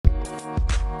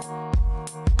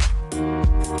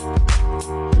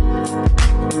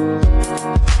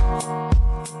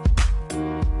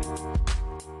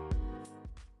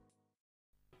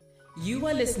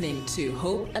listening to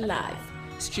Hope Alive,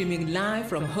 streaming live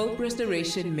from Hope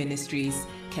Restoration Ministries,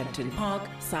 Kempton Park,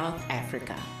 South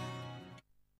Africa.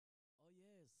 Oh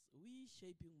yes, we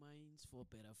shaping minds for a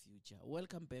better future.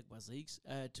 Welcome back, Bazaiks.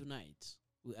 Tonight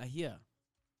we are here.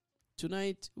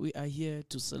 Tonight we are here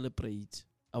to celebrate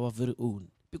our very own.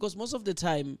 Because most of the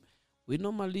time we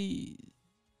normally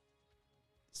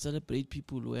celebrate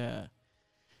people where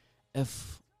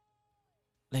if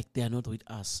like they are not with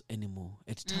us anymore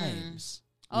at times.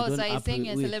 Oh, so you're saying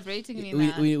you're celebrating me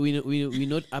now? We're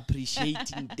not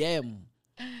appreciating them.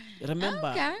 Remember,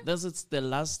 Okay. this is the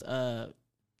last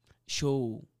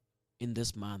show in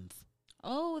this month.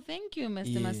 Oh, thank you,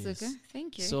 Mr. Yes. Masuka.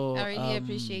 Thank you. So, I really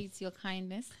appreciate your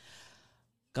kindness.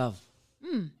 Gav,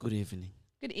 good evening.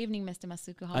 Good evening, Mr.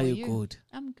 Masuka. How Are are you you? good?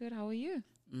 I'm good. How are you?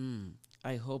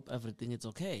 I hope everything is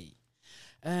okay.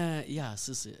 Yeah,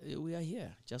 Sissy, we are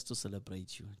here just to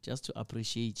celebrate you, just to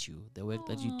appreciate you, the work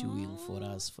that you're doing for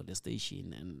us, for the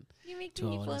station, and You make to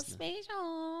me our feel listeners.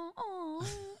 special. Aw.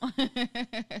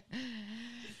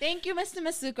 Thank you, Mr.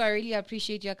 Masuka. I really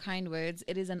appreciate your kind words.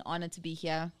 It is an honor to be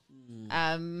here.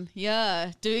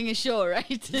 Yeah, doing a show,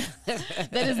 right?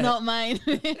 That is not mine.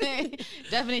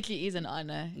 Definitely is an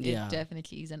honor. Yeah. It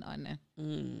definitely is an honor.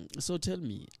 So tell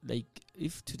me, like,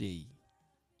 if today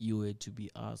you were to be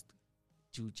asked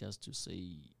to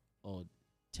say or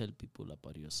tell people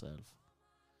about yourself,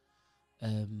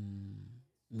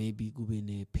 maybe go in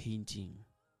a painting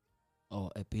or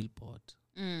a billboard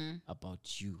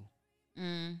about you,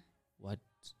 what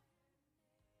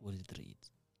would it read?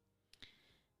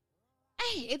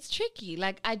 Hey, it's tricky.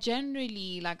 Like, I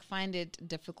generally find it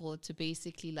difficult to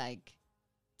basically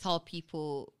tell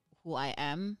people who I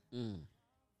am.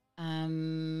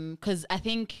 Because I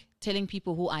think telling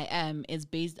people who I am is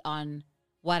based on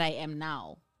what I am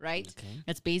now, right? Okay.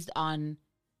 It's based on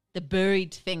the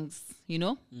buried things,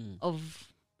 of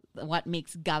what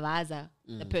makes Gavaza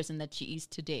the person that she is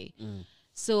today.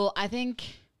 So I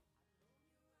think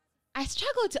I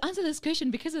struggle to answer this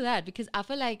question because of that, because I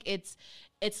feel like it's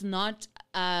not,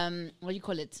 what do you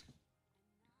call it?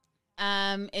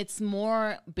 It's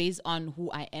more based on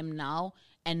who I am now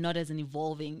and not as an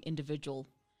evolving individual.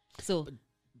 So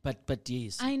But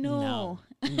yes, I know. now.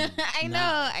 I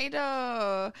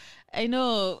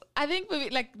know. I think maybe,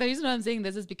 the reason why I'm saying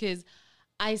this is because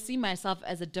I see myself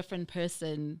as a different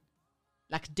person,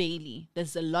 daily.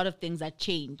 There's a lot of things that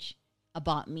change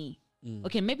about me.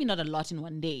 Okay, maybe not a lot in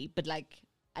one day, but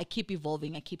I keep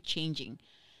evolving, I keep changing.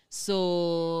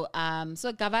 So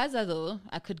Gavaza, though,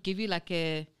 I could give you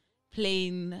a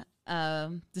plain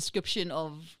description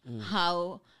of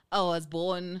how I was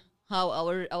born, how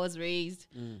I was raised.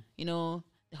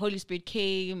 The Holy Spirit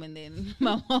came and then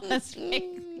my mom was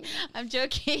raised. I'm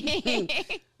joking.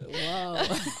 Wow.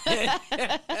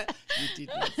 You did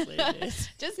not say that.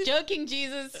 Just joking,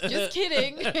 Jesus. Just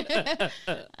kidding.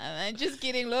 I'm just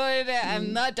kidding, Lord.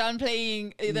 I'm not done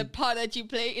playing the part that you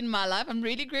play in my life. I'm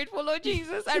really grateful, Lord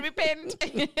Jesus. I repent.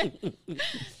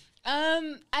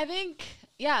 I think,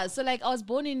 yeah. So I was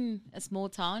born in a small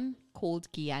town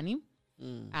called Kiani.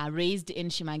 Raised in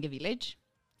Shimanga village.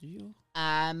 You?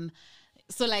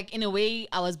 So in a way,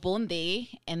 I was born there,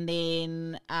 and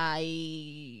then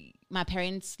my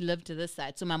parents lived to this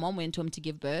side. So my mom went home to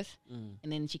give birth,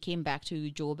 and then she came back to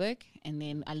Joburg, and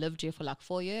then I lived here for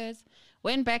 4 years.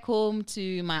 Went back home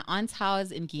to my aunt's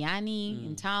house in Guyani,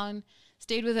 in town.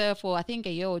 Stayed with her for, I think,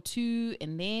 a year or two,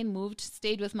 and then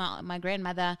stayed with my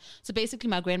grandmother. So basically,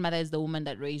 my grandmother is the woman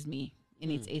that raised me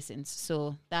in its essence.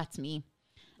 So that's me.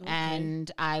 Okay.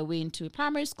 And I went to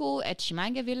primary school at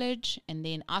Shimanga village, and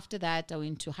then after that, I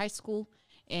went to high school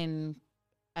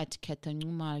at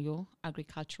Ketangumayo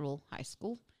Agricultural High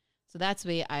School. So that's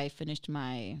where I finished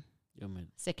my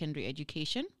secondary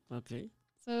education. Okay.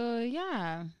 So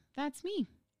yeah, that's me.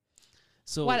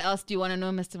 So what else do you want to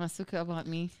know, Mr. Masuka, about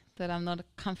me that I'm not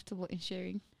comfortable in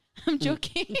sharing? I'm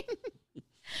joking.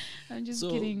 I'm just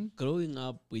kidding. Growing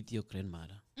up with your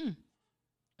grandmother,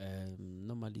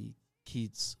 normally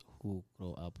kids who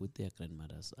grow up with their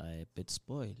grandmothers are a bit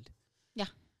spoiled. Yeah.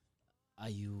 Are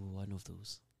you one of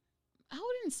those? I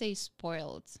wouldn't say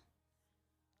spoiled.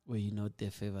 Were you not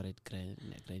their favorite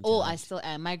grandchild? Oh, I still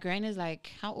am. My gran is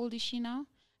how old is she now?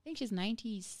 I think she's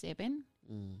 97.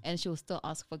 And she will still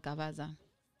ask for Gavaza.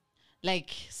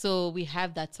 So we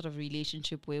have that sort of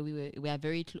relationship where we were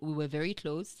very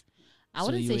close. I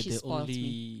wouldn't say she spoiled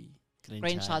me.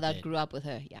 Grandchild that grew up with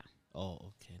her, yeah. Oh,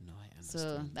 okay. No, I understand.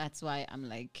 So that's why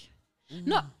I'm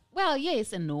no. Well,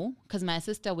 yes and no, because my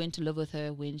sister went to live with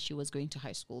her when she was going to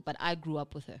high school, but I grew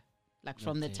up with her,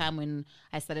 from the time when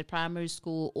I started primary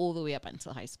school all the way up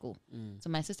until high school. So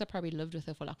my sister probably lived with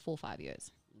her for 4 or 5 years.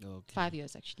 Okay. 5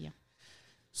 years actually. Yeah.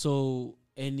 So,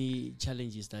 any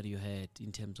challenges that you had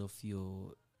in terms of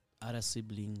your other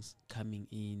siblings coming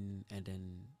in and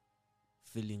then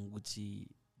feeling Gucci,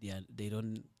 they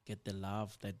don't get the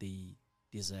love that they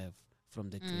deserve from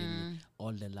the granny?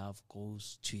 All the love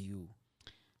goes to you.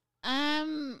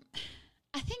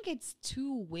 I think it's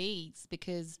two ways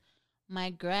because my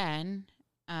gran,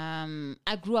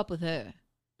 I grew up with her.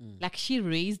 Like she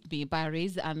raised me. By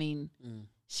raised, I mean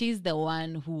she's the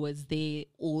one who was there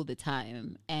all the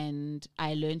time, and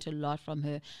I learned a lot from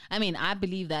her. I mean, I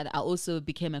believe that I also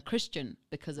became a Christian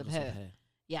because of her.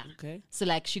 Yeah. Okay. So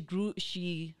like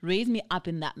she raised me up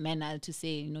in that manner to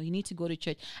say, you know, you need to go to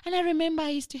church. And I remember I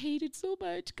used to hate it so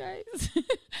much, guys.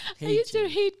 I used to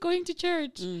hate going to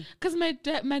church because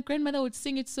my grandmother would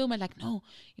sing it so much, like, no,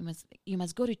 you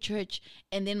must go to church.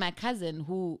 And then my cousin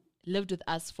who lived with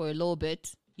us for a little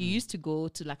bit, he used to go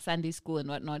to like Sunday school and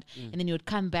whatnot, and then he would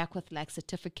come back with like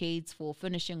certificates for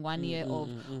finishing 1 year of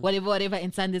whatever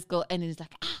in Sunday school, and he's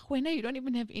like, when you don't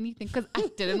even have anything, because I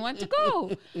didn't want to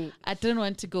go. I didn't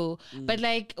want to go. But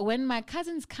like when my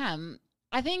cousins come,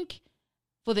 I think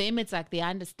for them it's like they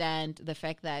understand the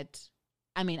fact that,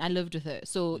 I mean, I lived with her,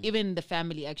 so even the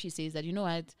family actually says that, you know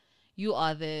what, you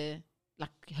are like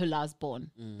her last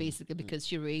born, basically, because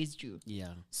she raised you.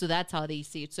 Yeah. So that's how they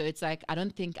see it. So it's like, I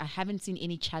haven't seen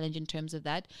any challenge in terms of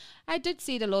that. I did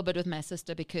see it a little bit with my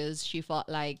sister because she felt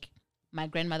like my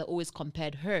grandmother always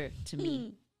compared her to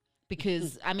me.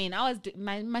 Because, I mean,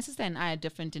 my sister and I are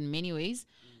different in many ways.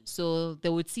 So they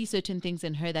would see certain things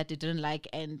in her that they didn't like,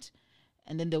 and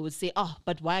then they would say, oh,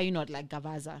 but why are you not like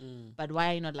Gavaza? But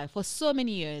why are you not like, for so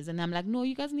many years? And I'm like, no,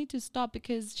 you guys need to stop,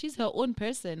 because she's her own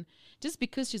person. Just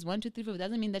because she's 1, 2, 3, 4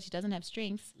 doesn't mean that she doesn't have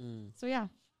strengths. So yeah.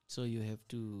 So you have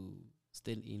to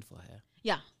stand in for her.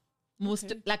 Yeah.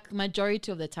 Like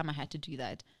majority of the time I had to do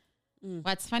that.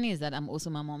 What's funny is that I'm also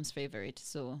my mom's favorite.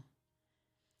 So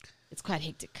it's quite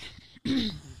hectic.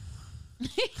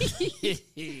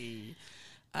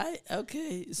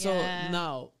 So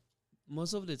now,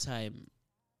 most of the time,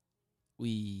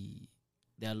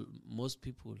 most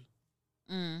people,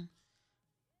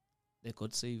 they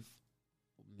got saved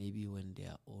maybe when they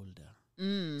are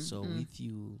older. So with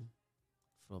you,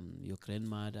 from your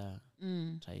grandmother,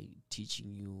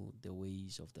 teaching you the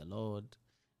ways of the Lord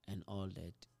and all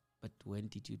that. But when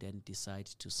did you then decide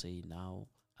to say, now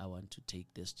I want to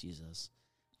take this Jesus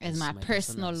as my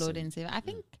personal Lord and Savior? I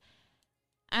think,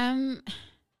 I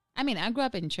mean, I grew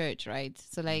up in church, right?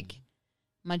 So like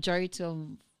majority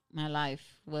of my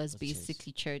life was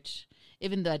basically church.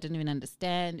 Even though I didn't even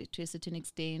understand to a certain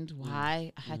extent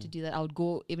why I had to do that. I would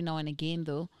go every now and again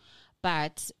though.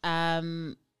 But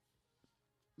my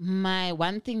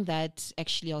one thing that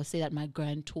actually I'll say that my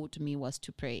grand taught me was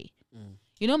to pray.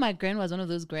 You know, my grand was one of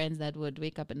those grands that would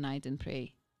wake up at night and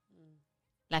pray.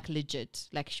 Like legit.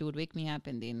 Like she would wake me up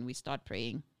and then we start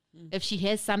praying. If she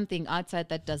hears something outside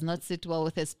that does not sit well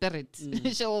with her spirit,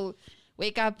 she'll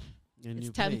wake up. And it's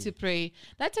time to pray.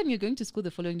 That time you're going to school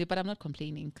the following day, but I'm not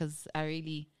complaining because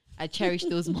I cherish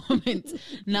those moments.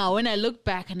 Now, when I look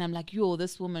back and I'm like, yo,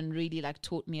 this woman really like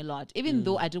taught me a lot. Even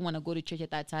though I didn't want to go to church at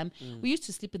that time, we used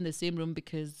to sleep in the same room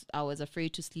because I was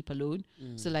afraid to sleep alone.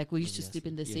 So like we used to sleep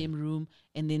in the same room,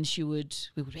 and then we would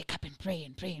wake up and pray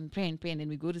and pray and pray and pray, and then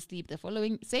we go to sleep. The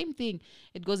following, same thing.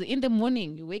 It goes in the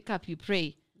morning, you wake up, you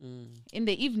pray. In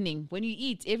the evening, when you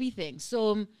eat, everything.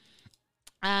 So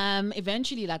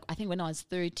eventually, like I think when I was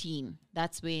 13,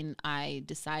 that's when I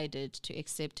decided to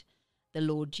accept the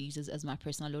Lord Jesus as my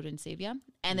personal Lord and Savior.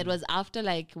 And it was after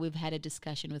like we've had a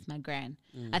discussion with my gran.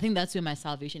 I think that's where my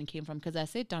salvation came from, because I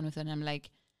sat down with her and I'm like,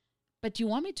 but you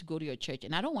want me to go to your church,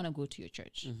 and I don't want to go to your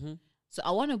church. So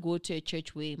I want to go to a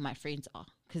church where my friends are,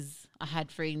 because I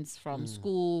had friends from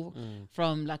school,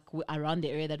 from like around the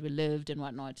area that we lived and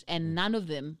whatnot, and none of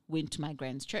them went to my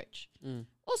grand's church.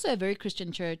 Also a very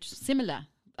Christian church, similar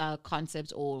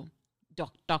concepts or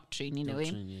doctrine in a way.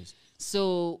 Yes.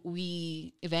 So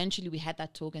we had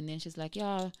that talk, and then she's like,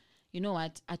 yeah, you know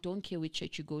what? I don't care which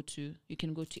church you go to. You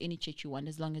can go to any church you want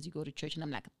as long as you go to church. And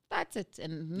I'm like, that's it.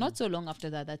 And not so long after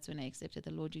that, that's when I accepted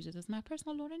the Lord Jesus as my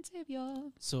personal Lord and Savior.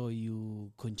 So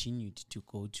you continued to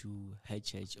go to her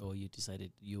church, or you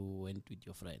decided you went with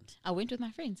your friends? I went with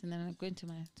my friends, and then I went to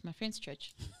my friend's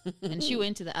church. And she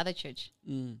went to the other church.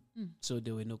 So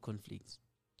there were no conflicts?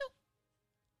 No.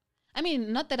 I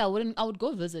mean, not that I would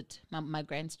go visit my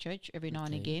grand's church every now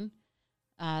and again.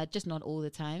 Just not all the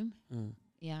time.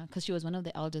 Yeah, because she was one of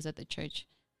the elders at the church.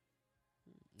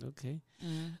 Okay.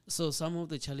 So some of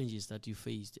the challenges that you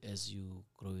faced as you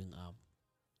growing up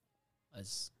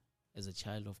as a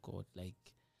child of God, like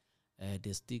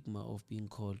the stigma of being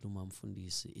called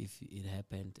Umamfundisi if it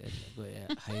happened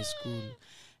at high school?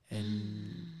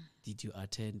 And did you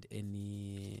attend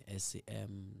any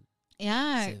SCM?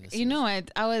 Yeah, services? you know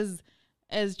what? I was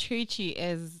as churchy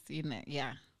as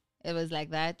yeah, it was like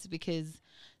that because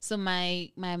so my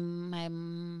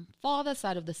father's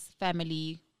side of this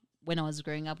family when I was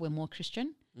growing up were more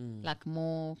Christian, like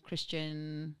more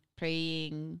Christian,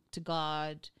 praying to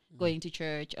God, going to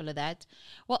church, all of that.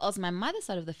 Well, also my mother's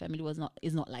side of the family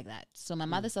is not like that. So my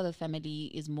mother's side of the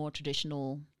family is more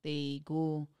traditional. They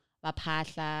go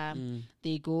bapahla,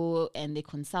 they go and they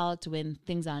consult when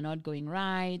things are not going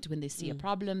right. When they see a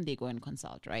problem, they go and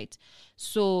consult, right?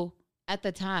 So at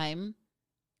the time,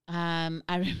 I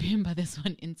remember this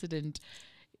one incident.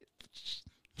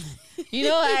 You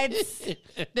know what?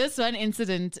 This one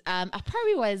incident, I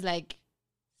probably was like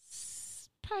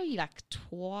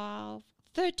 12,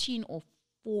 13 or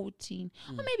 14,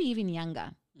 or maybe even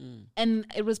younger. And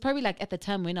it was probably like at the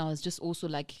time when I was just also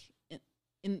like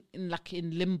in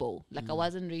limbo. Like I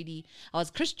wasn't really, I was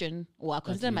Christian, or I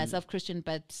consider myself Christian,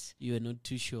 but you were not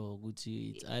too sure. It's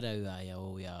either you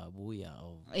are or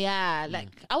yeah, like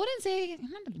I wouldn't say, I'm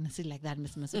not gonna say like that,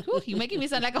 Miss Masu. You're making me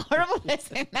sound like a horrible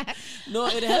person. No,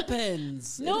 it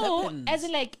happens. No, it happens. as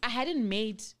in like I hadn't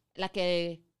made like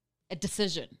a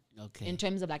decision Okay. in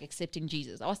terms of like accepting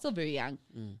Jesus. I was still very young.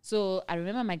 So I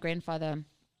remember my grandfather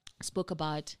spoke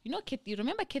about, you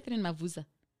remember Catherine Mavuza?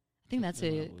 I think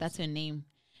that's her name.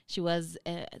 She was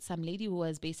some lady who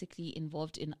was basically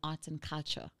involved in arts and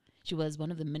culture. She was one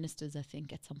of the ministers, I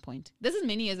think, at some point. This is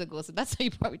many years ago, so that's why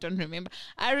you probably don't remember.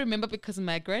 I remember because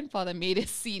my grandfather made a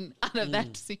scene out of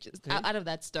that out of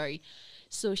that story.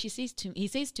 So he says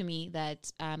to me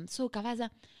that so Kavaza,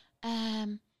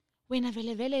 when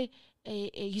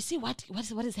you see what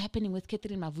is happening with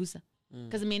Catherine Mavuza,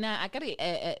 because I got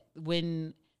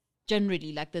when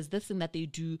generally like there's this thing that they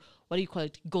do, what do you call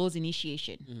it, girls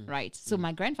initiation, right? So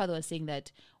my grandfather was saying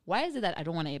that why is it that I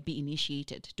don't want to be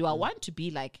initiated? Do I want to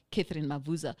be like Catherine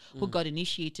Mavuza who got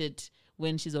initiated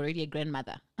when she's already a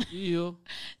grandmother? You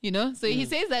know, so he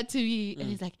says that to me and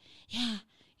he's like, yeah,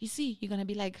 you see, you're gonna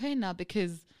be like her now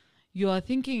because you are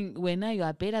thinking when now you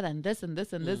are better than this and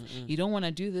this and this. You don't want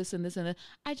to do this and this and that.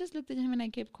 I just looked at him and I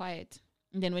kept quiet.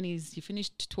 And then when he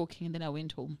finished talking, and then I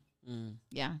went home.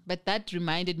 Yeah, but that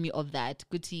reminded me of that.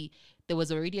 Guti, there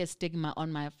was already a stigma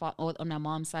on my on my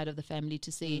mom's side of the family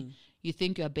to say you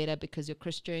think you're better because you're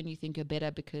Christian. You think you're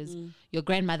better because your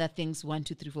grandmother thinks 1,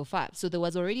 2, 3, 4, 5. So there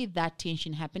was already that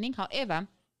tension happening. However,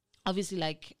 obviously,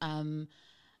 like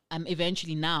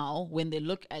eventually now when they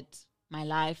look at my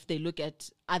life, they look at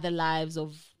other lives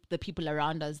of the people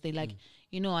around us. They like,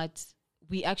 you know what?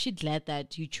 We actually glad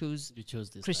that you chose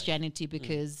this Christianity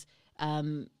because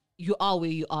you are where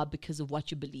you are because of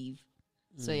what you believe.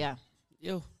 So yeah.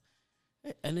 Yo.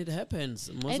 And it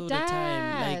happens most of the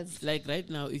time. Like right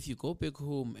now, if you go back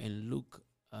home and look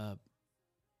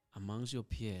amongst your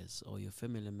peers or your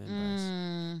family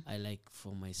members, I like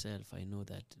for myself, I know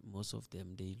that most of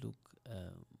them, they look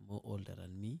more older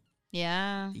than me.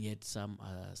 Yeah. Yet some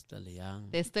are still young.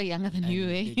 They're still younger than you,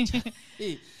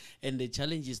 eh? And the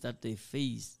challenges that they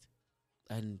faced,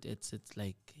 and it's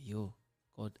like, yo,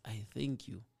 God, I thank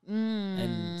you.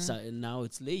 And so now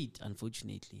it's late,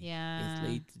 unfortunately. Yeah, it's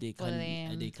late.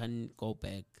 They can't go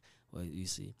back. Well, you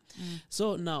see.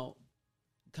 So now,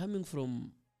 coming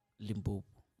from Limpopo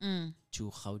to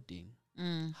Gauteng,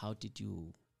 how did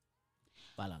you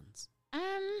balance?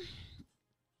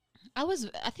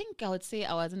 I think I would say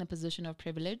I was in a position of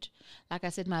privilege. Like I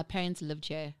said, my parents lived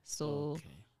here, so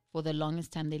for the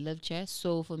longest time they lived here.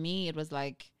 So for me, it was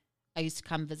like I used to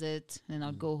come visit, and then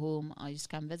I'd go home. I used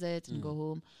to come visit and go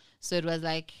home. So it was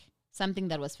like something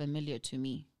that was familiar to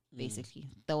me, basically.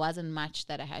 There wasn't much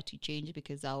that I had to change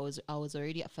because I was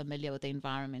already familiar with the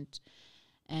environment.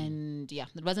 And yeah,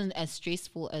 it wasn't as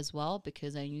stressful as well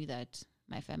because I knew that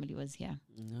my family was here.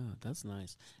 No, that's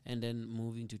nice. And then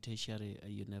moving to tertiary,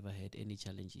 you never had any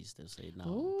challenges to say now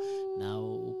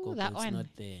Koko's not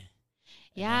there.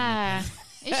 Yeah.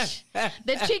 Ish.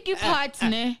 The tricky part,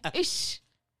 ne? Ish.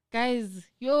 Guys,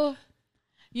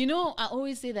 you know, I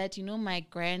always say that, you know, my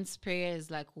grand's prayers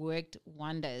like worked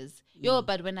wonders.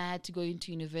 But when I had to go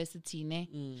into university, ne?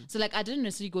 So like I didn't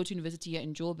necessarily go to university here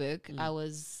in Joburg.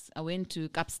 I went to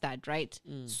Kapstad, right?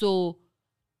 So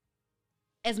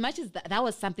as much as that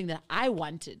was something that I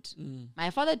wanted, my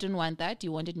father didn't want that. He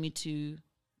wanted me to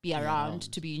be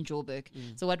around, to be in Joburg.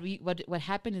 So what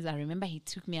happened is I remember he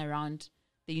took me around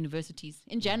the universities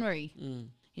in January.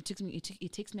 He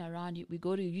takes me around. We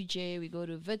go to UJ, we go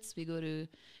to Wits, we go to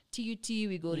TUT,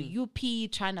 we go to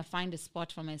UP, trying to find a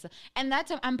spot for myself. And that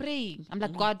time I'm praying. I'm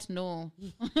like, God, no.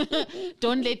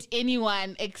 Don't let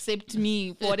anyone accept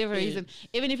me for whatever reason.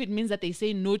 Even if it means that they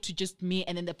say no to just me,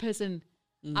 and then the person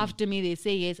after me, they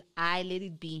say yes, I let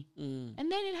it be. And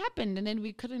then it happened. And then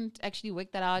we couldn't actually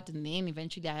work that out. And then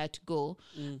eventually I had to go.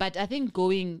 But I think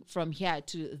going from here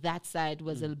to that side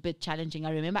was a bit challenging.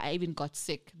 I remember I even got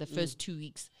sick the first 2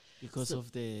 weeks. Because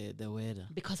of the weather.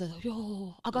 Because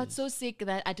I got so sick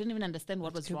that I didn't even understand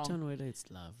what was wrong. Cape Town weather, it's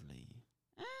lovely.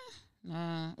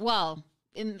 Well,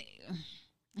 let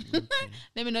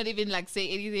me not even like say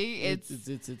anything.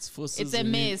 It's 4 seasons. It's a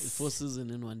mess. 4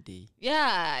 seasons in one day.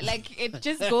 Yeah, like it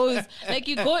just goes like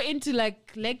you go into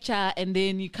like lecture and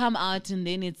then you come out and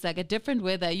then it's like a different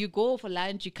weather. You go for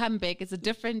lunch, you come back, it's a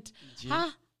different.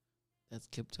 That's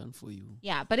Cape Town for you.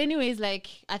 Yeah, but anyways, like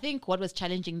I think what was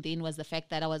challenging then was the fact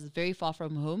that I was very far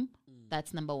from home.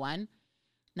 That's number one.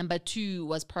 Number two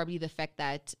was probably the fact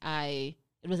that it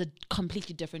was a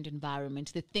completely different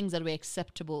environment. The things that were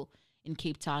acceptable in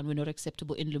Cape Town were not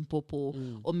acceptable in Limpopo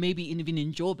or maybe even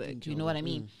in Joburg. You know what I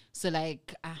mean? So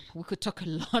like we could talk a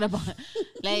lot about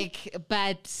like,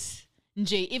 but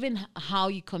Nje, even how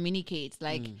you communicate.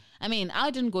 Like, I mean,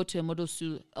 I didn't go to a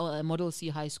Model C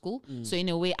high school. So in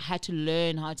a way, I had to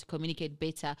learn how to communicate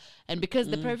better. And because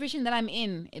the profession that I'm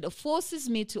in, it forces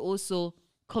me to also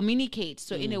communicate.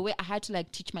 So in a way, I had to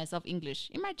like teach myself English.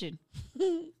 Imagine.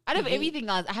 Out of everything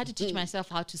else, I had to teach myself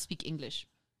how to speak English.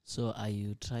 So are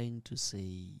you trying to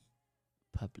say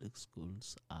public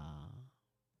schools are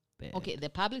bad? Okay, the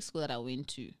public school that I went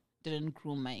to didn't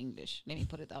groom my English. Let me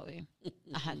put it that way.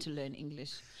 I had to learn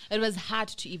English. It was hard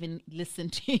to even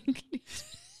listen to English.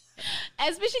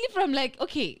 Especially from like,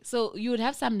 okay, so you would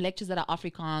have some lectures that are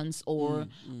Afrikaans or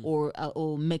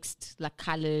mixed, like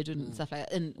colored and stuff like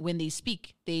that. And when they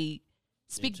speak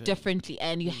differently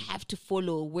and you have to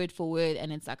follow word for word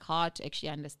and it's like hard to actually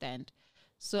understand.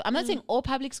 So I'm not saying all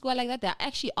public schools are like that. There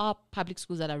actually are public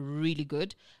schools that are really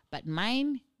good. But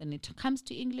mine, when it comes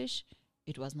to English,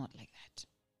 it was not like that.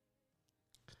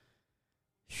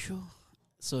 Sure.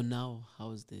 So now,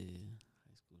 how's the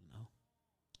high school now?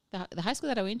 The high school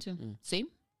that I went to,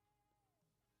 same.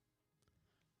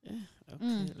 Yeah.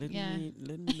 Okay.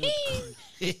 Let me not.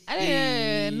 I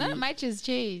don't know. Not much has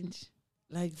changed.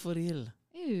 Like for real.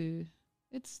 Ew,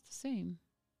 it's the same.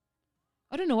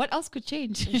 I don't know what else could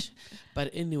change. But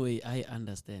anyway, I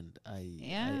understand. I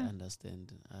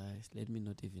understand. Let me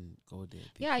not even go there.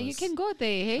 Yeah, you can go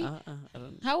there. Hey,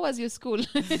 how was your school?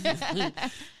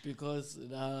 Because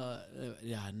now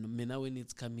when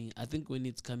it's coming, I think when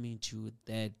it's coming to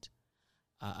that,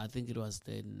 I think it was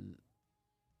then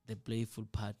the playful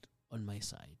part on my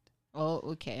side. Oh,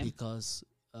 okay. Because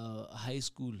high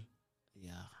school,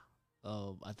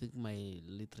 I think my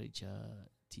literature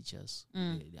teachers,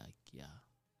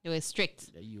 they were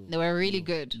strict. They were really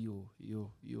good.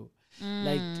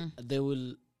 Like they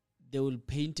will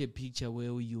paint a picture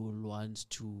where you will want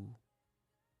to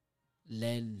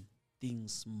learn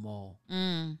things more.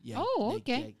 Yeah, oh,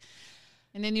 okay.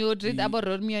 And then you would read about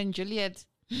Romeo and Juliet.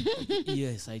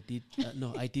 Yes, I did.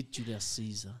 No, I did Julius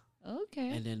Caesar. Okay.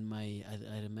 And then I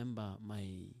remember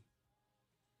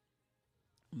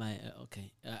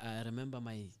I remember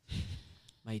my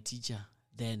teacher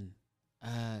then.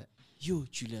 You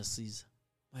Julius Caesar,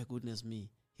 my goodness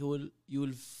me, you will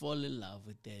fall in love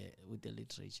with the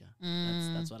literature.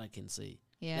 That's what I can say.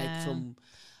 Yeah. Like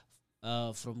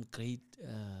from grade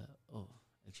from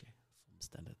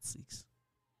standard 6.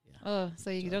 Yeah. Oh,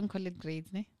 so you don't call it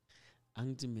grades, ne?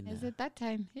 Is it that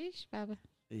time? Ish, Baba.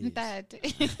 Yes. That.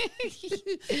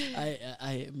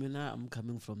 I'm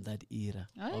coming from that era.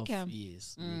 Oh, okay.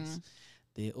 Yes.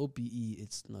 The OBE,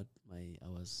 it's not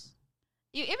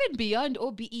you even beyond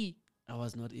OBE. I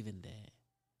was not even there.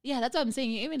 Yeah, that's what I'm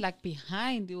saying. You're even like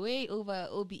behind, way over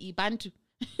OBE Bantu.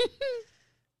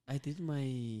 I did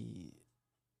my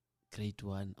grade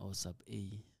 1 or sub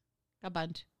A.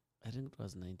 Bantu. I think it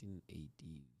was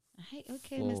 1980. Hey,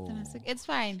 okay, Mr. Masuk. It's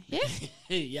fine. Yeah.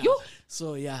 Yeah. You?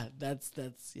 So yeah, that's.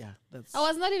 I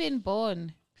was not even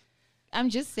born. I'm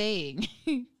just saying.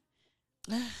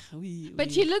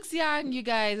 But he looks young, you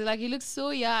guys. Like he looks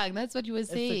so young. That's what you were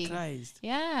saying. It's the Christ.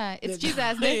 Yeah, it's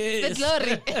Jesus. The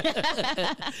glory.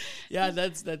 Yeah,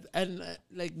 that's that. And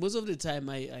like most of the time,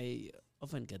 I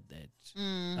often get that.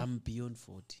 I'm beyond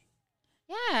 40.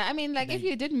 Yeah, I mean, like if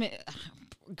you did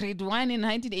grade 1 in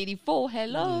 1984,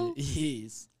 hello.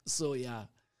 Yes. So yeah.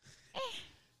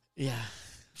 Yeah.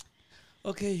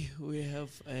 Okay, we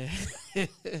have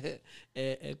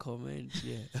a comment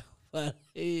here but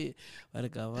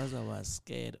Gavaza was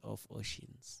scared of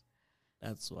oceans.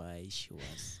 That's why she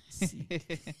was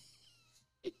sick.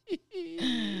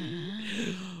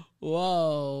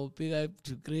 Wow, big up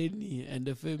to Granny and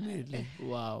the family.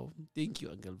 Wow, thank you,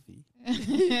 Uncle V.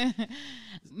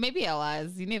 Maybe I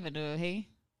was. You never know, hey?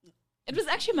 It was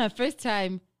actually my first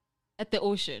time at the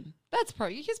ocean. That's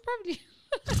probably, he's probably...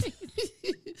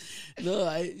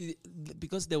 No,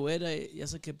 because the weather,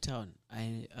 yes, Cape Town,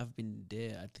 I've been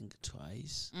there, I think,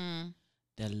 twice.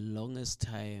 The longest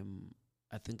time,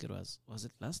 I think it was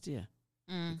it last year?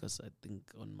 Because I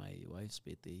think on my wife's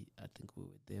birthday, I think we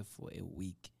were there for a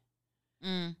week.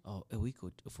 Or a week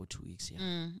or for 2 weeks,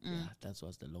 yeah. Yeah, that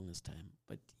was the longest time.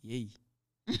 But yay.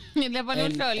 And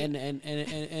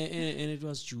it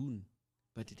was June.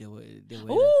 But they were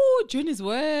oh, June is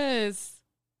worse.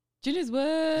 June is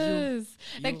worse.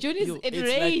 June is, it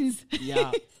rains. Like,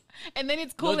 yeah. And then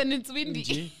it's cold and it's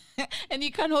windy. And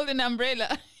you can't hold an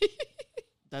umbrella.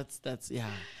 That's yeah.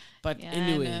 But yeah,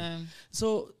 anyway,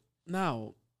 so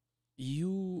now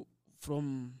you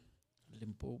from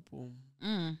Limpopo,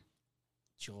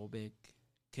 Joburg,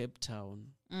 Cape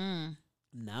Town,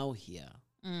 now here,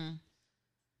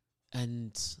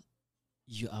 and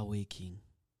you are working,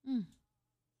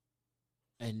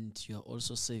 and you are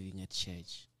also serving at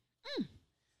church.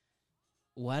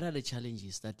 What are the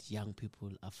challenges that young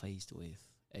people are faced with,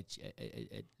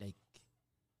 like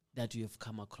that you have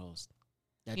come across?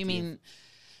 That you mean?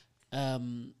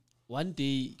 One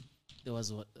day there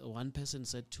was one person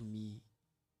said to me,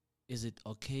 "Is it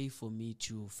okay for me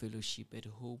to fellowship at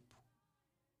Hope?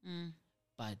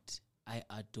 But I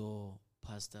adore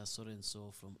Pastor so and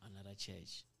so from another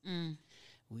church,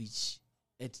 which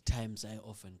at times I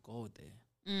often go there."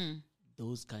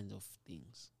 Those kinds of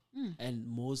things. And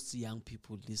most young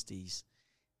people these days,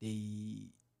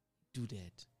 they do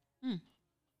that.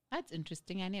 That's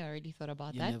interesting. I never really thought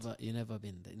about that. You never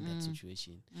been in that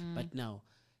situation. But now,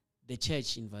 the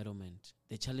church environment,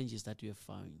 the challenges that we have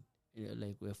found,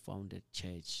 like we have found at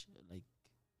church, like,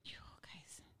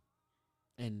 guys.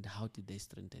 And how did they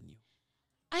strengthen you?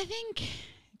 I think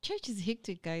church is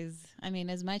hectic, guys. I mean,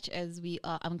 as much as we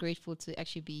are, I'm grateful to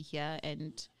actually be here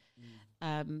and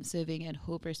serving at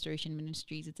Hope Restoration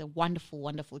Ministries. It's a wonderful,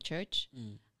 wonderful church.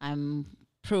 I'm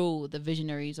pro the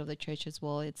visionaries of the church as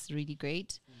well. It's really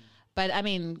great. But I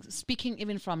mean, speaking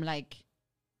even from like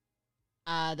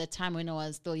the time when I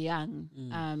was still young,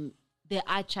 there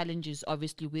are challenges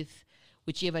obviously with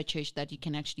whichever church that you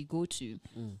can actually go to.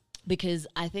 Because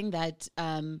I think that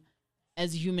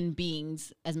as human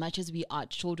beings, as much as we are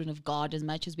children of God, as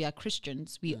much as we are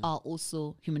Christians, we are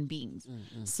also human beings.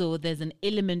 So there's an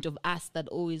element of us that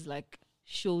always like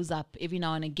shows up every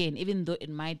now and again, even though it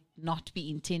might not be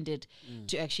intended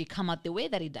to actually come out the way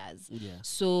that it does.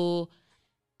 So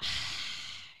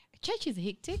church is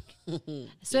hectic.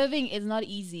 Serving is not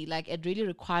easy. Like, it really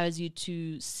requires you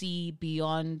to see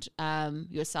beyond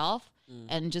yourself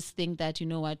and just think that, you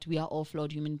know what, we are all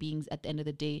flawed human beings at the end of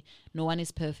the day. No one is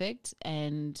perfect,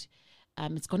 and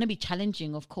it's going to be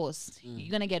challenging, of course. You're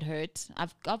going to get hurt.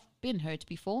 I've been hurt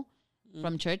before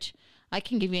from church. I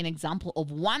can give you an example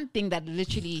of one thing that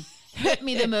literally hurt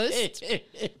me the most.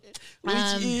 Which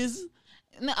is?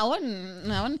 No, I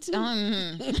want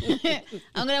I'm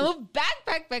gonna move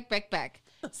back.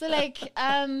 So like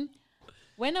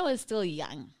when I was still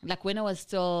young, like when I was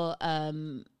still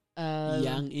young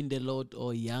in the Lord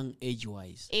or young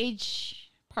age-wise?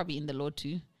 Age, probably in the Lord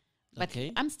too. But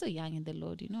okay. I'm still young in the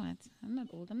Lord, you know what? I'm not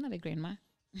old. I'm not a grandma.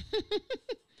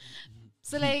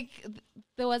 So like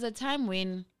there was a time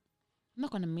when, I'm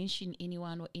not going to mention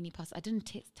anyone or any pastor. I didn't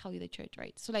tell you the church,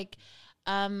 right? So like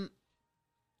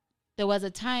there was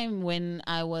a time when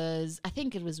I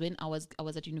think it was when I was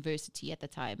at university at the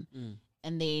time.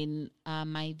 And then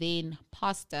my then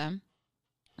pastor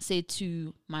said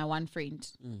to my one friend,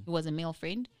 who was a male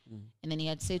friend, and then he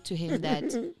had said to him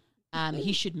that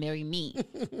he should marry me.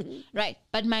 Right.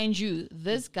 But mind you,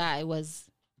 this guy was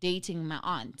dating my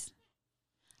aunt.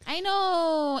 I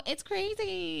know, it's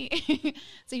crazy.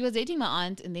 So he was dating my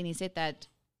aunt, and then he said that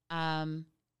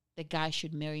the guy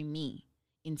should marry me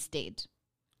instead.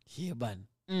 Here, ban.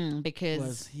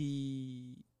 Because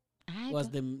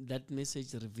that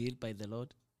message revealed by the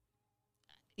Lord?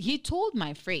 He told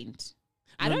my friend.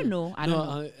 I don't know. I don't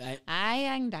know. And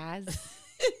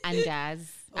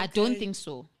I don't think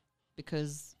so,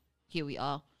 because here we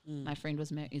are. My friend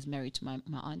is married to my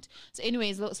aunt. So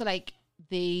anyways, so like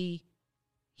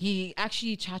he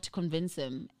actually tried to convince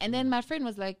him, and then my friend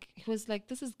was like,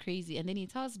 this is crazy. And then he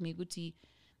tells me, Guti,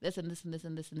 this and this and this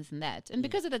and this and this and that. And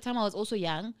because at the time I was also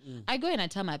young, I go and I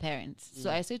tell my parents. So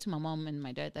I say to my mom and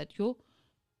my dad that,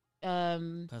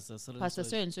 Pastor Pastor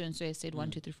so and so and so said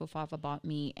 1, 2, 3, 4, 5 about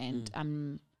me,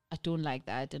 and I don't like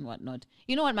that and whatnot.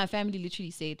 You know what my family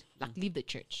literally said? Like, leave the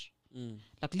church.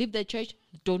 Like, leave the church.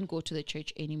 Don't go to the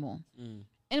church anymore.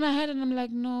 In my head, and I'm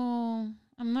like, no,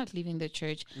 I'm not leaving the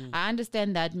church. I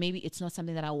understand that maybe it's not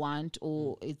something that I want,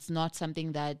 or it's not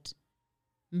something that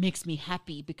makes me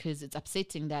happy, because it's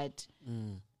upsetting that.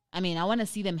 I mean, I want to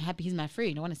see them happy. He's my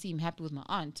friend. I want to see him happy with my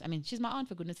aunt. I mean, she's my aunt,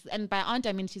 for goodness. And by aunt,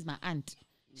 I mean she's my aunt.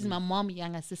 She's my mom,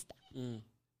 younger sister.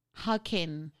 How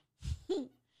can?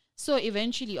 So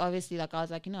eventually, obviously, like, I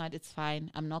was like, you know what, it's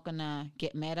fine. I'm not going to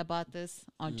get mad about this.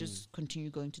 I'll just continue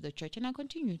going to the church. And I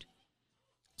continued.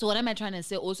 So what am I trying to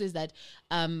say also is that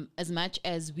as much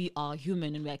as we are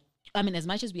human and as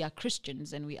much as we are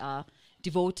Christians and we are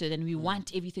devoted and we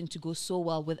want everything to go so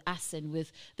well with us and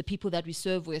with the people that we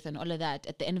serve with and all of that,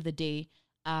 at the end of the day,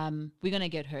 we're going to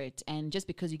get hurt. And just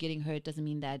because you're getting hurt doesn't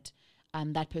mean that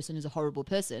that person is a horrible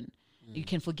person. You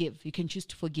can forgive. You can choose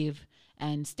to forgive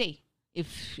and stay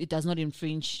if it does not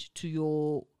infringe to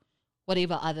your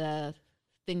whatever other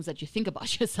things that you think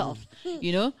about yourself,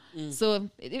 you know? So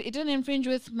it didn't infringe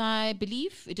with my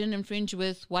belief. It didn't infringe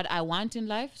with what I want in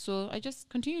life. So I just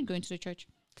continued going to the church.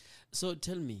 So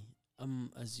tell me,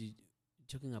 as you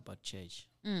talking about church,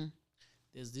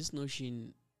 there's this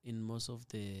notion in most of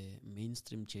the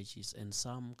mainstream churches and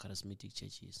some charismatic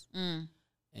churches,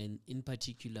 and in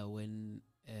particular when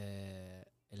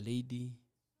a lady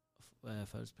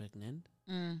falls pregnant,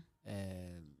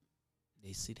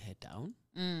 they sit her down,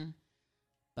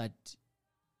 but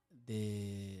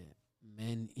the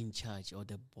man in charge or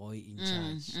the boy in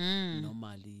charge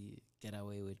normally get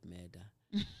away with murder.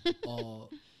 Or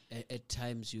at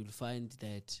times you'll find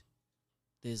that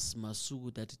there's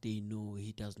Masuku that they know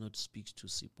he does not speak to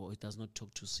Sipho, he does not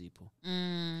talk to Sipho.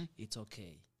 It's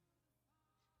okay.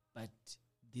 But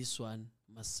this one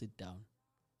must sit down.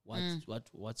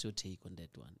 What's your take on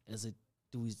that one?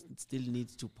 Do we still need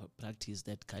to practice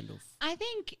that kind of? I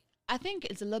think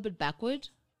it's a little bit backward,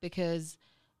 because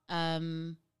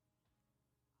if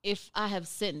I have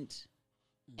sinned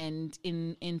and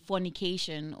in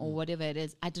fornication or whatever it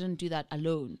is, I didn't do that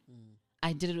alone.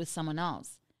 I did it with someone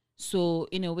else. So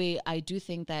in a way, I do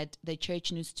think that the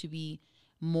church needs to be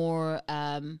more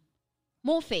fair,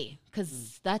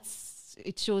 because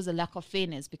it shows a lack of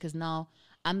fairness, because now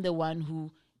I'm the one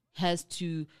who has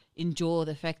to endure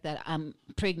the fact that I'm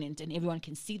pregnant and everyone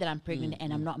can see that I'm pregnant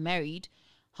and I'm not married.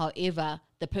 However,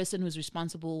 the person who's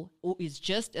responsible or is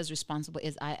just as responsible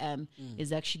as I am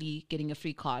is actually getting a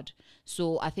free card.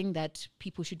 So I think that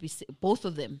people should be, both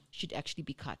of them should actually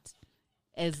be cut.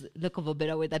 As look of a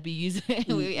better word that we use.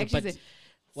 We actually say,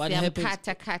 what happens?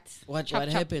 What chop.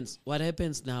 happens? What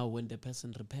happens now when the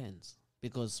person repents?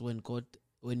 Because when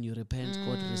you repent,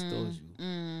 God restores you,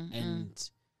 and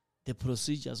the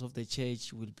procedures of the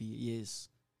church will be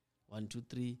 1, 2,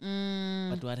 3.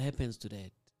 But what happens to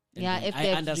that? And if I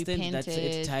they've understand repented,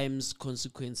 that at times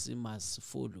consequences must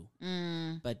follow,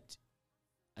 but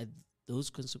those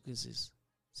consequences,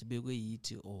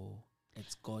 or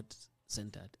it's God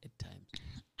centered at times.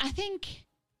 I think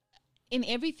in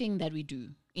everything that we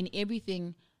do, in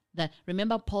everything that,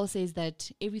 remember Paul says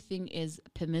that everything is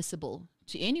permissible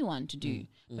to anyone to do,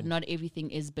 but not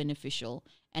everything is beneficial.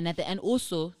 And at the end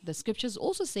also, the scriptures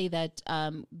also say that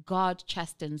God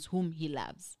chastens whom he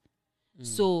loves.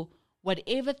 So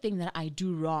whatever thing that I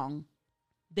do wrong,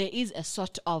 there is a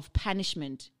sort of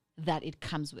punishment that it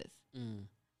comes with.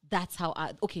 That's how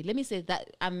let me say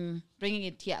that I'm bringing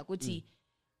it here.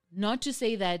 Not to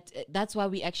say that, that's why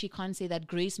we actually can't say that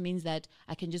grace means that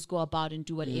I can just go about and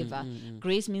do whatever.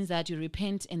 Grace means that you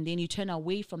repent and then you turn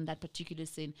away from that particular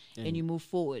sin and you move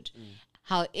forward.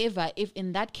 However, if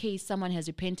in that case someone has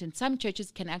repented, some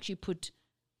churches can actually put,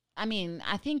 I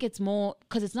think it's more,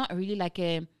 because it's not really like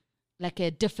a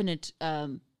definite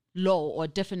law or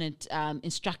definite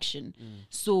instruction.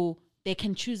 So they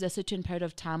can choose a certain period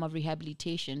of time of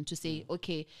rehabilitation to say,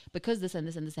 okay, because this and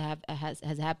this and this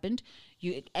has happened,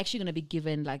 you're actually going to be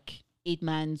given like 8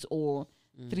 months or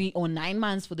 3 or 9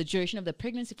 months for the duration of the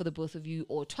pregnancy for the both of you,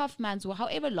 or 12 months, or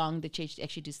however long the church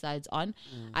actually decides on.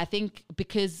 I think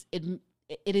because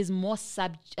it is more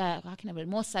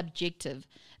more subjective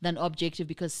than objective,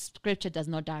 because scripture does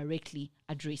not directly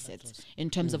address it in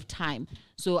terms of time.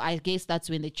 So I guess that's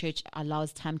when the church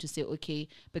allows time to say, okay,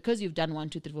 because you've done 1,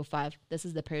 2, 3, 4, 5, this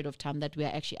is the period of time that we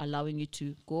are actually allowing you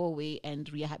to go away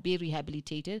and be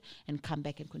rehabilitated and come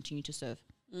back and continue to serve.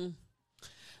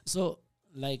 So,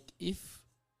 like, if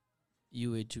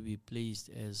you were to be placed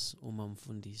as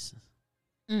Umamfundis,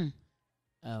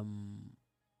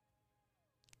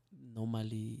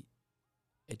 normally,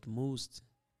 at most,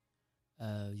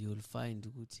 you'll find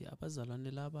ukuthi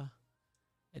abazalwane laba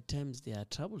at times they are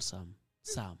troublesome.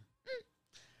 Some.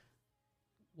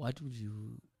 What would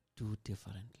you do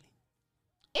differently?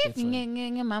 If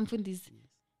mom fundis,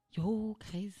 yo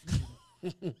guys,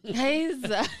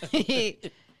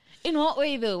 in what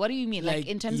way though? What do you mean? Like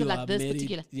in terms of like this married,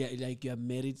 particular? Yeah, like you are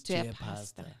married to a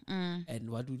pastor. And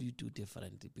what would you do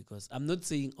differently? Because I'm not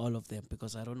saying all of them,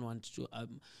 because I don't want to.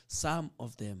 Some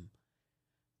of them,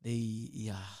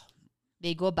 they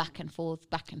go back and forth,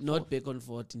 not back and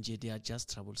forth. They are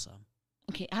just troublesome.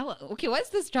 Okay, what's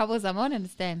this troublesome? I don't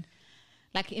understand.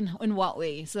 Like in what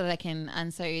way, so that I can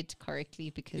answer it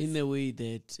correctly? Because in a way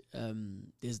that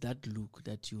there's that look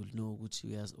that you'll know which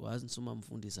wasn't some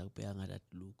mfundisa kupeyanga that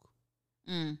look.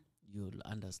 You'll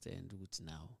understand which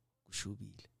now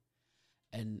kushubile.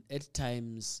 And at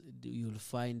times you'll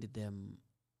find them,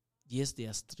 yes, they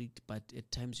are strict, but at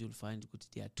times you'll find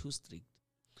they are too strict.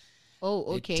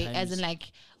 Oh, okay. As in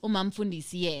like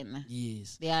umamfundisi yena.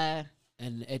 Yes. Yeah.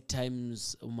 And at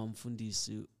times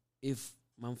umamfundisi, if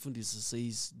Mamfundisi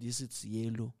says this is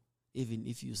yellow, even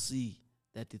if you see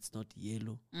that it's not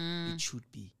yellow, it should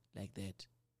be like that.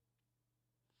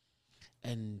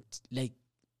 And like,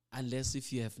 unless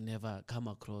if you have never come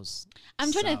across,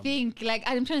 I'm trying to think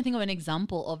of an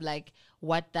example of like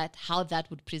how that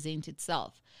would present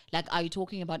itself. Like, are you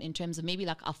talking about in terms of maybe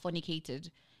like I fornicated,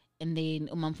 and then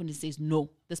Umamfundi says,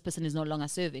 no, this person is no longer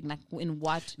serving. Like, in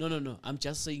what? No. I'm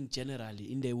just saying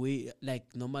generally, in the way,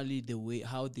 like normally the way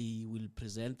how they will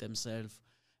present themselves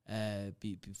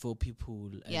before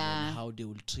people, and then how they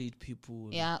will treat people.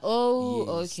 Yeah.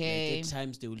 Oh, yes, okay. Like at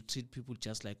times they will treat people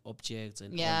just like objects,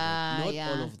 and yeah, all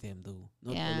all of them though.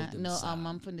 Not all of them. No, our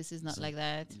Umamfundi is not like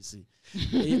that. You see,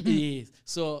 yes.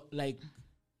 So, like,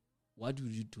 what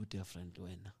would you do different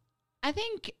when? I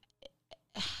think.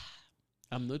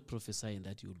 I'm not prophesying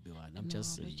that you'll be one. I'm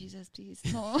just saying. Jesus, please.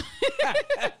 No.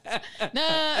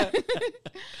 No.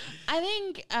 I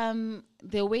think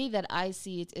the way that I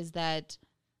see it is that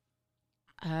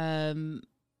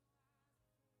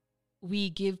we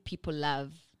give people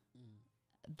love.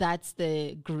 That's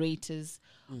the greatest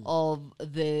of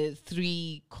the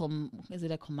three. Is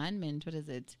it a commandment? What is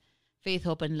it? Faith,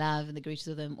 hope, and love. And the greatest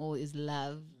of them all is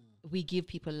love. We give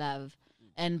people love.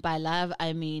 And by love,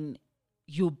 I mean,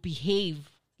 you behave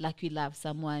like you love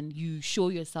someone. You show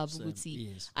yourself,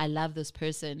 Yes. I love this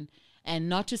person. And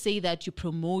not to say that you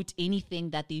promote anything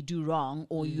that they do wrong,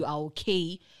 or you are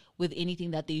okay with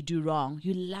anything that they do wrong.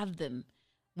 You love them.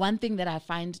 One thing that I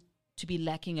find to be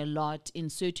lacking a lot in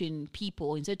certain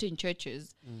people, in certain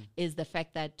churches, is the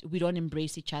fact that we don't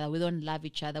embrace each other. We don't love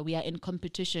each other. We are in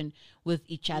competition with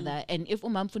each other. And if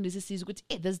Umamfundisi says,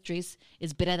 hey, this dress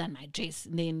is better than my dress,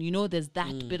 then, there's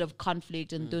that bit of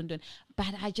conflict and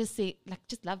But I just say, like,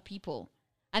 just love people.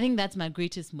 I think that's my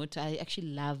greatest motto. I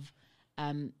actually love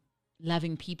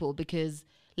loving people, because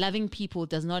loving people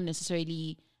does not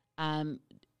necessarily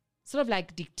sort of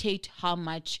like dictate how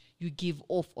much you give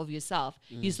off of yourself.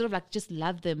 You sort of like just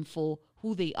love them for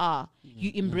who they are.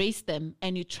 You embrace them,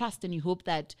 and you trust and you hope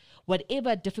that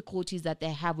whatever difficulties that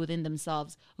they have within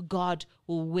themselves, God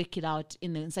will work it out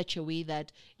in such a way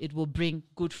that it will bring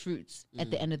good fruits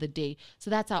at the end of the day. So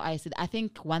that's how I said. I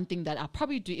think one thing that I'll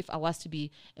probably do if I was to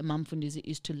be a Mamfundisi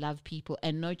is to love people,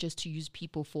 and not just to use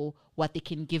people for what they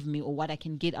can give me or what I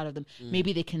can get out of them.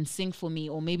 Maybe they can sing for me,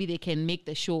 or maybe they can make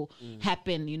the show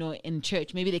happen, in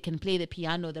church. Maybe they can play the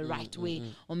piano the right way,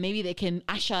 or maybe they can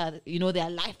usher, their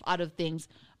life out of things.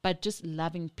 But just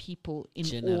loving people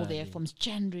in all their forms,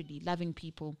 generally loving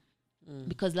people,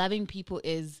 because loving people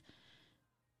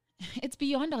it's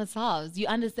beyond ourselves. You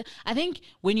understand? I think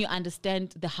when you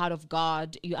understand the heart of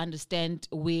God, you understand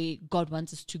where God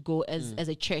wants us to go as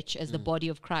a church, as the body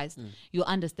of Christ. You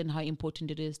understand how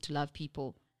important it is to love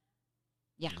people.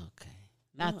 Yeah. Okay.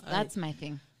 That's my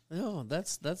thing. No,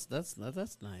 that's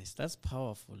nice. That's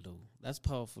powerful though. That's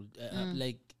powerful.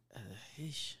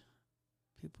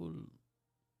 People,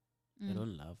 they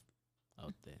don't love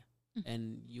out there.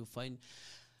 And you find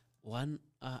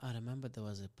I remember there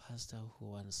was a pastor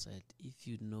who once said, if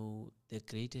you know, the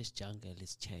greatest jungle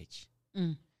is church.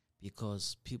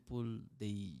 Because people,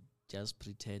 they just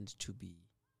pretend to be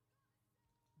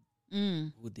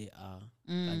who they are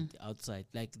and outside.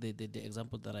 Like the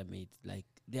example that I made, like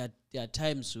there are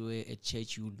times where at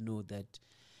church you will know that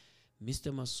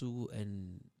Mr. Masuku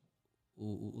and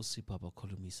Usipapa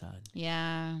Kolumisani.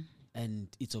 Yeah. And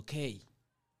it's okay.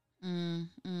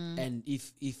 And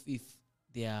if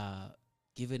they are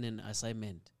given an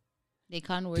assignment, they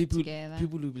can't work together.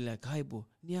 People will be like, "Hi, bo,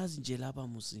 niyazi nje lapha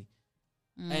musi."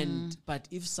 But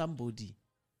if somebody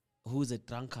who's a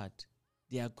drunkard,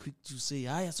 they are quick to say,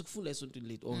 "I as full as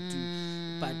late," or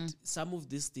to. But some of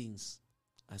these things,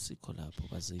 I see collab.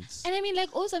 And I mean,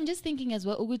 like, also, I'm just thinking as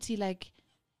well, Uguti, like,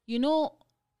 you know,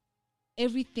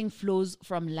 everything flows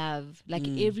from love. Like,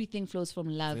 everything flows from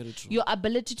love. Very true. Your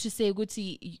ability to say,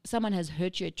 Uguti, someone has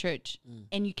hurt you at church,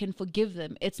 and you can forgive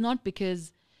them. It's not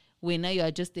because when you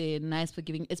are just a nice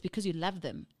forgiving. It's because you love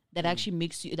them that actually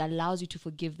makes you. It allows you to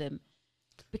forgive them.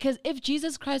 Because if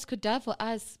Jesus Christ could die for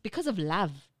us because of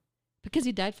love, because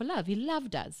he died for love, he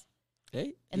loved us,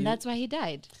 Hey, and that's why he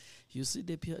died. You see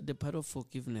the part of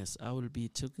forgiveness. I will be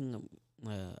talking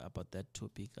about that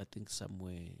topic. I think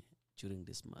somewhere during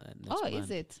this next month. Is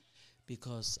it?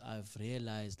 Because I've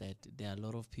realized that there are a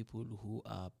lot of people who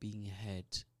are being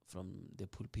hurt from the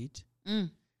pulpit.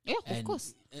 Yeah, of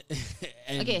course.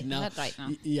 And Okay, now, not right now.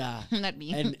 Yeah. Not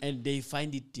me. And they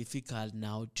find it difficult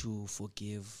now to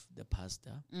forgive the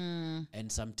pastor.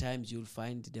 And sometimes you'll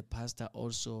find the pastor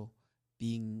also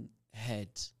being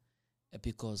hurt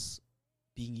because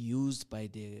being used by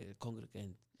the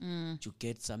congregant to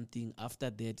get something. After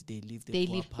that, they leave the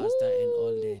poor pastor and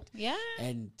all that. Yeah.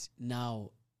 And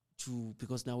now,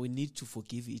 because now we need to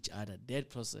forgive each other. That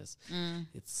process,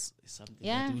 it's something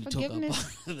that we'll talk about.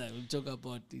 That we'll talk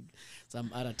about it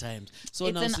some other times. So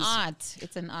it's now an art.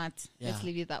 It's an art. Yeah. Let's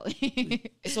leave it that way.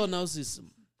 So now, sis,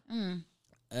 I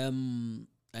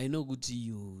know, Guti,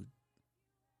 you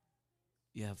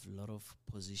have a lot of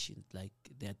positions. Like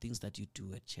there are things that you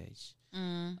do at church.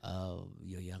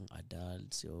 You're young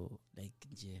adults. You're like,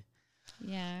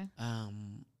 yeah.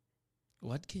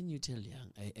 What can you tell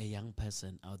a young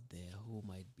person out there who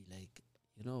might be like,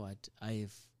 you know what,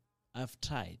 I've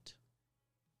tried,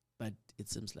 but it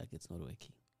seems like it's not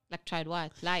working. Like tried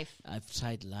what? Life. I've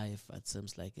tried life. It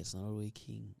seems like it's not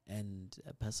working, and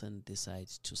a person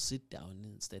decides to sit down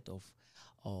instead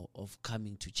of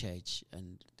coming to church,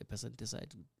 and the person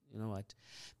decides, you know what,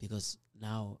 because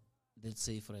now let's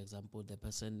say, for example, the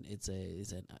person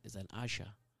is an usher.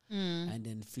 And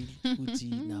then feel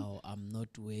Guti, now I'm not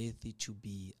worthy to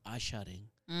be ushering.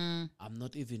 I'm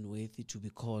not even worthy to be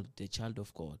called the child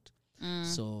of God.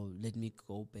 So let me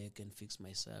go back and fix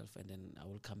myself, and then I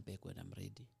will come back when I'm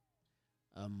ready.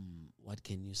 What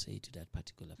can you say to that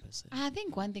particular person? I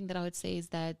think one thing that I would say is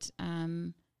that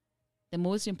the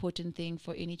most important thing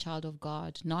for any child of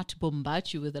God, not to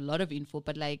bombard you with a lot of info,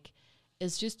 but like,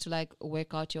 is just to like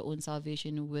work out your own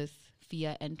salvation with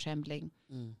fear and trembling.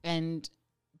 And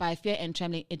by fear and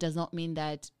trembling, it does not mean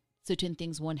that certain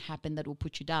things won't happen that will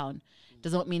put you down. It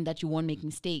does not mean that you won't make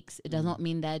mistakes. It does not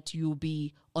mean that you'll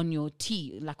be on your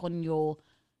T, like on your,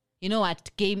 you know,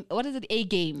 at game. What is it? A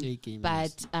game. A game.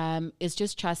 But it's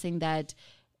just trusting that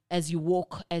as you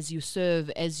walk, as you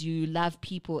serve, as you love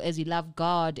people, as you love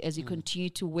God, as you continue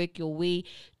to work your way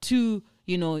to,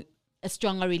 you know, a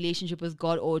stronger relationship with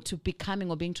God, or to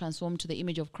becoming or being transformed to the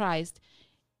image of Christ,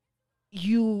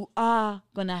 you are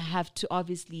going to have to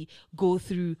obviously go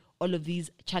through all of these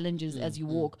challenges as you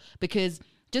walk. Because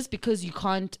just because you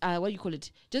can't,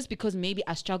 just because maybe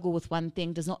I struggle with one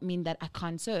thing does not mean that I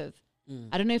can't serve.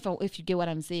 I don't know if you get what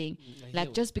I'm saying.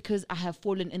 Like, just because I have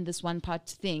fallen in this one part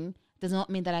thing does not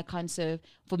mean that I can't serve.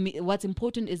 For me, what's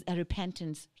important is a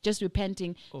repentance, just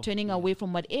repenting, turning away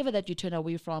from whatever that you turn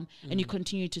away from, and you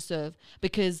continue to serve.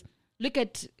 Because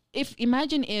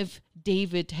imagine if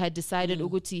David had decided,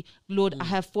 Uguti, Lord, I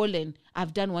have fallen.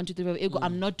 I've done 1, 2, 3, 4.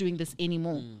 I'm not doing this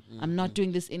anymore. I'm not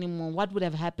doing this anymore. What would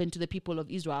have happened to the people of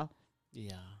Israel?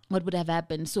 Yeah. What would have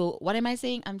happened? So what am I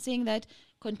saying? I'm saying that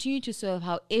continue to serve.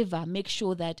 However, make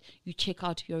sure that you check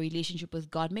out your relationship with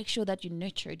God. Make sure that you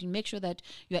nurture it. And make sure that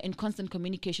you are in constant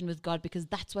communication with God, because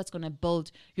that's what's going to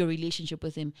build your relationship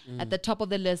with Him. At the top of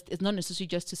the list is not necessarily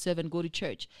just to serve and go to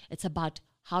church. It's about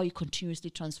how He continuously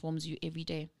transforms you every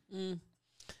day.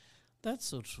 That's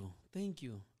so true. Thank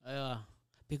you.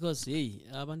 Because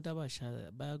abantu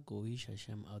abasha bayagoisha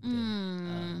shem out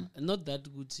there. Not that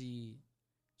Guti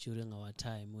during our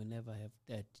time we never have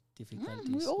that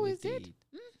difficulties. We always with did. it.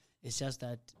 It's just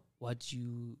that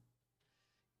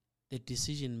the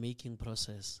decision making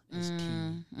process is key,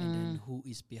 and then who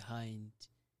is behind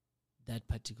that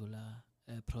particular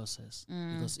process.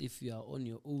 Because if you are on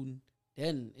your own,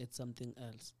 then it's something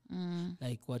else.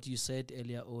 Like what you said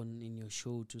earlier on in your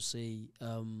show, to say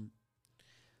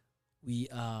we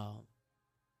are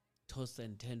tossed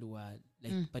and turned wide,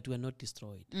 but we are not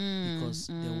destroyed, because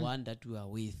the one that we are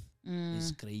with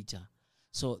is greater.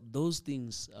 So those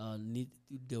things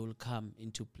they will come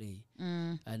into play.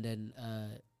 And then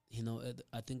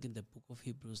I think in the book of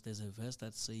Hebrews there's a verse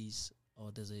that says,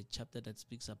 or there's a chapter that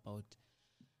speaks about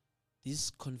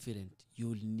this confidence,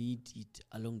 you'll need it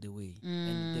along the way.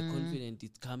 And the confidence,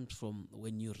 it comes from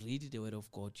when you read the word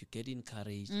of God, you get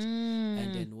encouraged.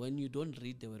 And then when you don't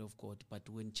read the word of God, but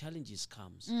when challenges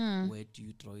comes, where do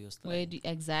you draw your strength?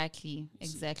 Exactly.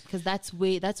 Because that's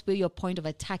where your point of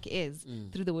attack is,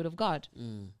 through the word of God.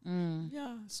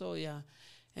 Yeah. So yeah.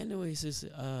 Anyways, it's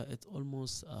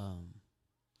almost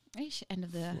End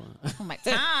of the my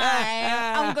time.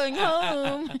 I'm going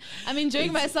home. I'm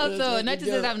enjoying myself though. Not to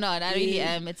say that I'm not. I really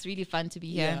am. It's really fun to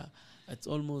be here. Yeah. It's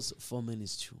almost 4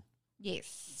 minutes to. Yes.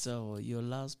 So your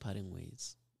last parting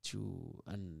words your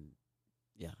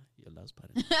last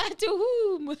parting to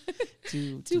whom?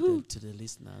 to the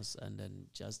listeners, and then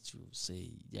just to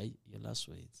say your last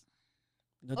words.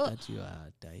 Not that you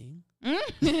are dying.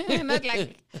 Not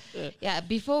like,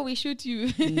 before we shoot you,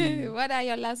 what are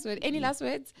your last words? Any last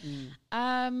words?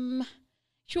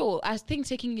 Sure. I think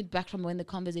taking it back from when the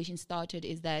conversation started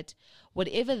is that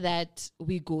whatever that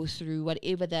we go through,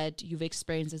 whatever that you've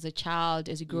experienced as a child,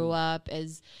 as you grow up,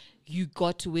 as you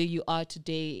got to where you are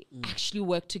today, actually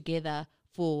work together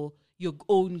for your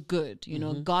own good. You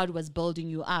know, God was building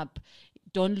you up.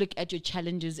 Don't look at your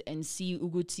challenges and see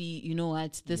Uguti, you know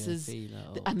what,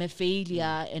 I'm a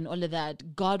failure and all of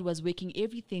that. God was working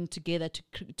everything together to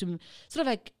sort of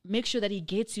like make sure that he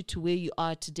gets you to where you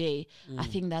are today. I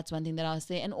think that's one thing that I'll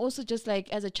say. And also just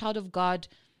like as a child of God,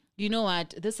 you know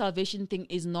what, this salvation thing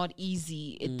is not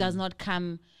easy. It does not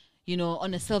come, you know,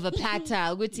 on a silver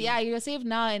platter. You're saved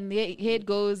now and here it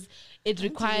goes. It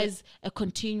requires a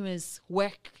continuous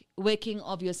working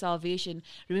of your salvation.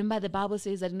 Remember, the Bible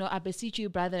says that, I beseech you,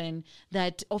 brethren,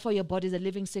 that offer your bodies a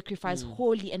living sacrifice,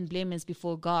 holy and blameless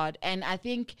before God. And I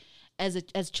think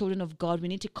as children of God, we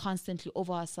need to constantly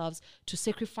offer ourselves to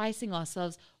sacrificing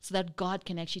ourselves so that God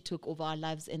can actually take over our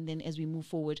lives. And then as we move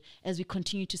forward, as we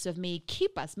continue to serve, may he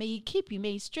keep us, may he keep you,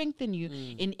 may he strengthen you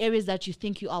in areas that you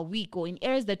think you are weak, or in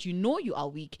areas that you know you are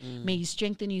weak. May he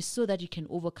strengthen you so that you can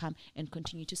overcome and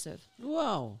continue to serve.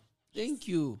 Wow. Thank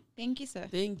you. Thank you, sir.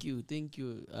 Thank you,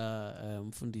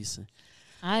 Mfundisi.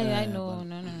 I know,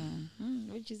 no.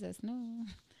 Lord Jesus, no.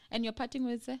 And your parting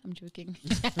words, sir? I'm joking.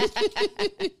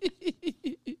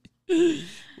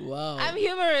 Wow. I'm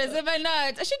humorous, am I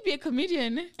not? I should be a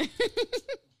comedian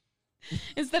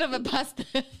instead of a pastor.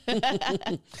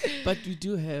 But we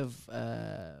do have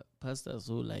pastors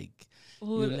who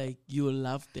you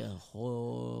love the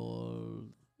whole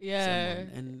sermon.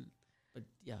 And but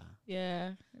yeah.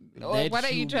 What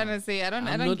are you trying to say? I don't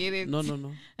get it. No.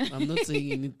 I'm not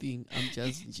saying anything. I'm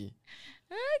just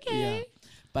okay. Yeah.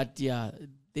 But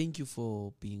thank you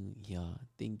for being here.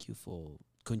 Thank you for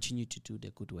continue to do the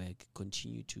good work.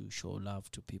 Continue to show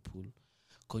love to people.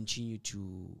 Continue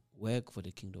to work for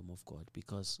the kingdom of God,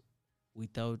 because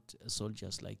without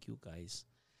soldiers like you guys,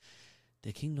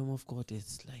 the kingdom of God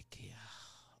is like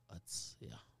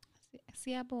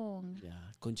Siyabonga. Yeah,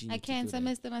 continue. I can't,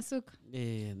 Mr. Masuk.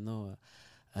 No.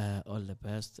 All the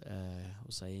best.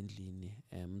 Usayendlini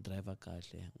driver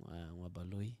kahle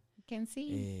ngwabaloi. Can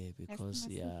see. Because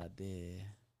the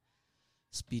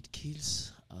speed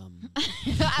kills.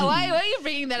 Why are you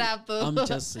bringing that up? I'm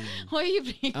just saying. Why are you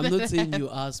bringing I'm not saying you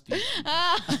are speed.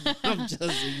 I'm just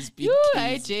saying speed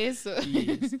kills. Yes.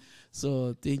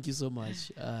 So thank you so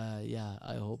much.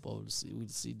 I hope we'll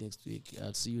see next week.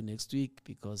 I'll see you next week,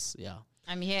 because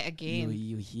I'm here again.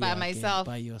 You here by myself.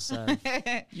 By yourself.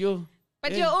 You're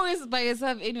always by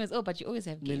yourself anyways. Oh, but you always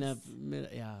have guests.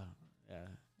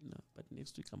 No, but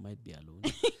next week I might be alone.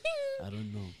 I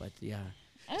don't know, but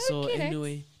so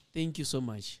anyway, thank you so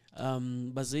much.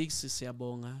 Bazix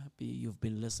Siyabonga, you've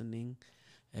been listening.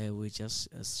 We're just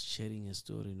sharing a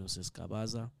story, Sis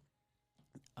Kabaza,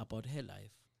 about her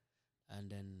life. And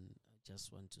then I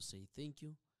just want to say thank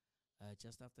you.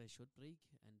 Just after a short break,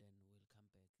 and then we'll come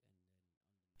back.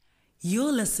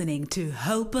 You're listening to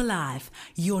Hope Alive,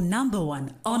 your number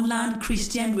one online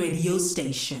Christian radio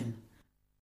station.